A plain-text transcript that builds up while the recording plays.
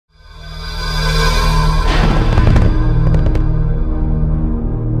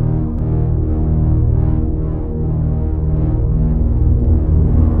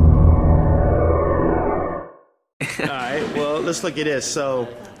let's look at this. So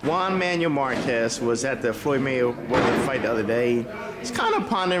Juan Manuel Marquez was at the Floyd Mayweather fight the other day. He's kind of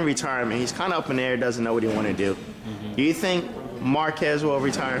pondering retirement. He's kind of up in the air, doesn't know what he want to do. Do you think Marquez will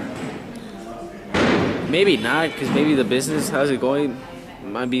retire? Maybe not, because maybe the business, how's it going,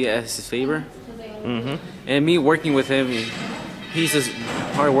 might be at his favor. And me working with him, he's a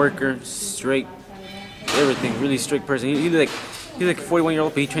hard worker, straight, everything, really strict person. He's like a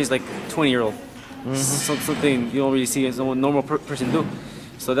 41-year-old, but he trains like 20-year-old. Something you don't really see as a normal person do.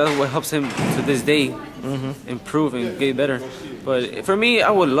 So that's what helps him to this day improve and get better. But for me,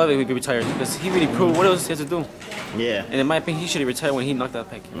 I would love it if he retired, because he really proved what else he has to do. Yeah. And in my opinion, he should have retired when he knocked out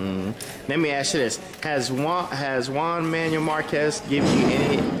Peck. Let me ask you this: Has Juan Manuel Marquez given you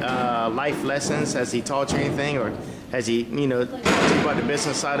any life lessons? Has he taught you anything, or has he, taught you about the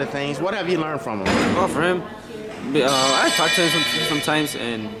business side of things? What have you learned from him? Oh, for him, I talked to him sometimes,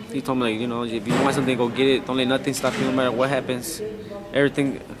 and he told me, like, if you want something, go get it. Don't let nothing stop you, no matter what happens.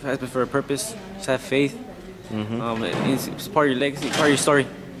 Everything happens for a purpose. Just have faith. It's part of your legacy, part of your story.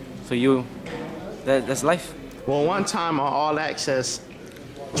 So that's life. Well, one time on All Access,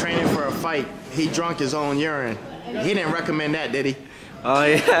 training for a fight, he drunk his own urine. He didn't recommend that, did he? Oh,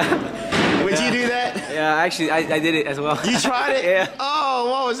 yeah. Would you do that? Yeah, actually, I did it as well. You tried it? Yeah.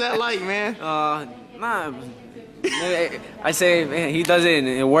 Oh, what was that like, man? Nah. I say, man, he does it and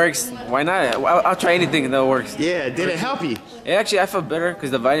it works. Why not? I'll try anything that works. Yeah, did it help you? Actually, I felt better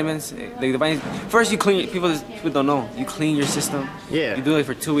because the vitamins, first you clean, people don't know, you clean your system. Yeah. You do it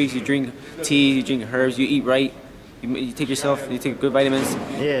for 2 weeks, you drink tea, you drink herbs, you eat right, you take good vitamins.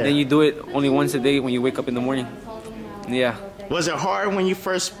 Yeah. Then you do it only once a day when you wake up in the morning. Yeah. Was it hard when you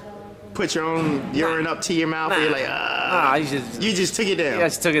first put your own urine up to your mouth? And you're like, Nah, you just took it down? Yeah, I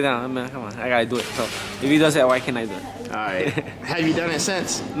just took it down. I mean, come on, I gotta do it. So if he does it, why can't I do it? All right. Have you done it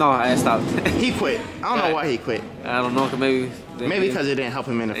since? No, I stopped. He quit. I don't know why he quit. I don't know, maybe because it didn't help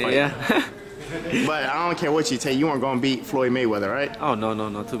him in the fight. Yeah. But I don't care what you take. You weren't gonna beat Floyd Mayweather, right? Oh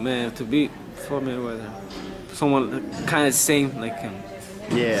no. To beat Floyd Mayweather, someone kind of same like him.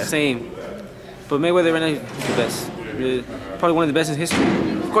 Yeah. Same. But Mayweather right now is the best. Probably one of the best in history.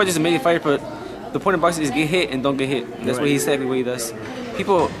 Of course, he's an amazing fighter, but the point of boxing is get hit and don't get hit. That's what he's exactly what he does.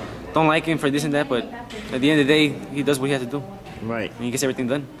 People don't like him for this and that, but at the end of the day, he does what he has to do. Right. And he gets everything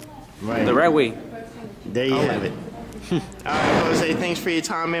done. Right. The right way. There you have it. All right, Jose, thanks for your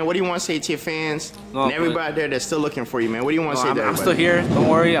time, man. What do you want to say to your fans and everybody there that's still looking for you, man? What do you want to say to everybody? I'm still here. Don't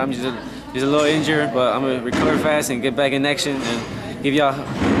worry. I'm just a little injured, but I'm going to recover fast and get back in action and give y'all,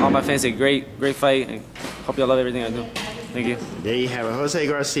 all my fans, a great fight. And hope y'all love everything I do. Thank you. There you have it. Jose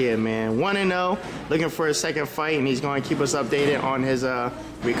Garcia, man. 1-0, looking for his second fight, and he's going to keep us updated on his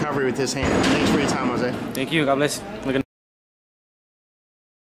recovery with his hand. Thanks for your time, Jose. Thank you. God bless.